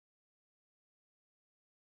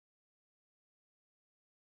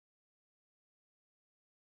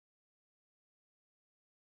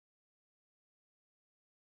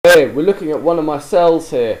Here we're looking at one of my cells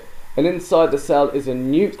here, and inside the cell is a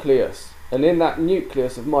nucleus, and in that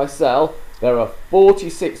nucleus of my cell there are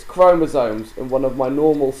 46 chromosomes in one of my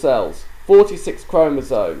normal cells. 46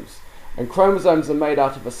 chromosomes, and chromosomes are made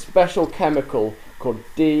out of a special chemical called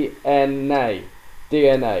DNA.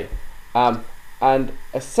 And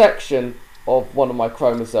a section of one of my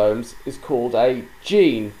chromosomes is called a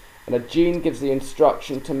gene, and a gene gives the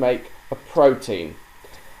instruction to make a protein.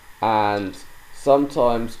 And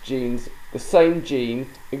sometimes genes, the same gene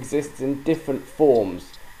exists in different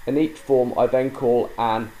forms, and each form I then call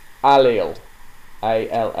an allele.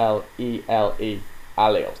 A-L-L-E-L-E,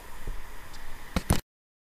 allele.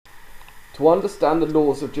 To understand the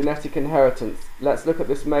laws of genetic inheritance, let's look at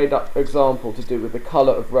this made-up example to do with the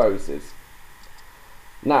colour of roses.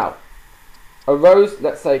 Now, a rose,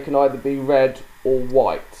 let's say, can either be red or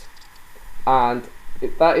white, and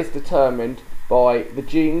that is determined by the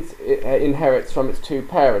genes it inherits from its two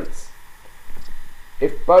parents.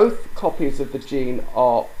 If both copies of the gene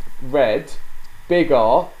are red, big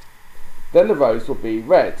R, then the rose will be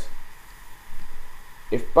red.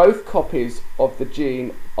 If both copies of the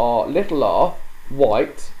gene are little r,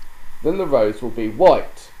 white, then the rose will be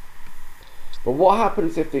white. But what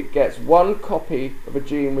happens if it gets one copy of a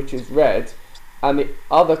gene which is red and the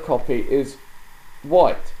other copy is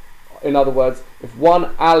white? In other words, if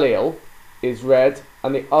one allele is red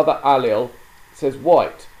and the other allele says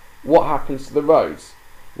white, what happens to the rose?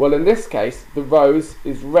 Well, in this case, the rose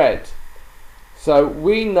is red. So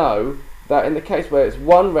we know that in the case where it's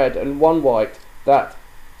one red and one white, that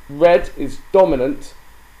red is dominant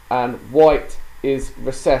and white is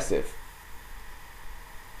recessive.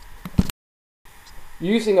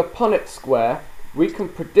 Using a Punnett square, we can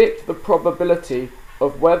predict the probability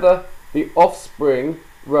of whether the offspring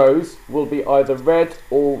rose will be either red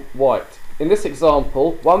or white. In this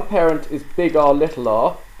example, one parent is big R little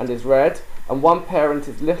r and is red, and one parent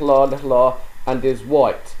is little r and is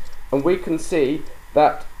white. And we can see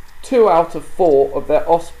that 2 out of 4 of their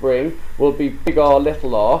offspring will be big R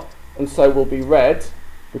little r, and so will be red,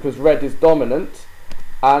 because red is dominant,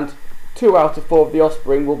 and 2 out of 4 of the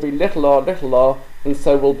offspring will be little r, and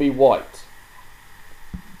so will be white.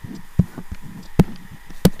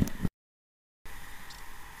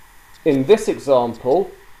 In this example,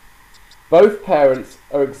 both parents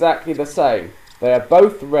are exactly the same. They are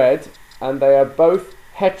both red and they are both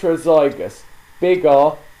heterozygous, big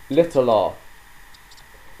R, little r.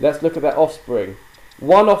 Let's look at their offspring.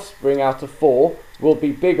 One offspring out of 4 will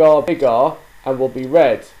be big R and will be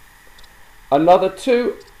red. Another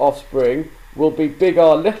 2 offspring will be big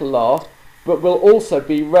R little r but will also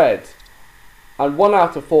be red. And 1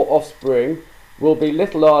 out of 4 offspring will be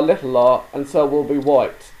little r and so will be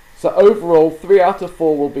white. So overall 3 out of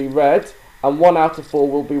 4 will be red and 1 out of 4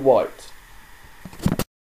 will be white.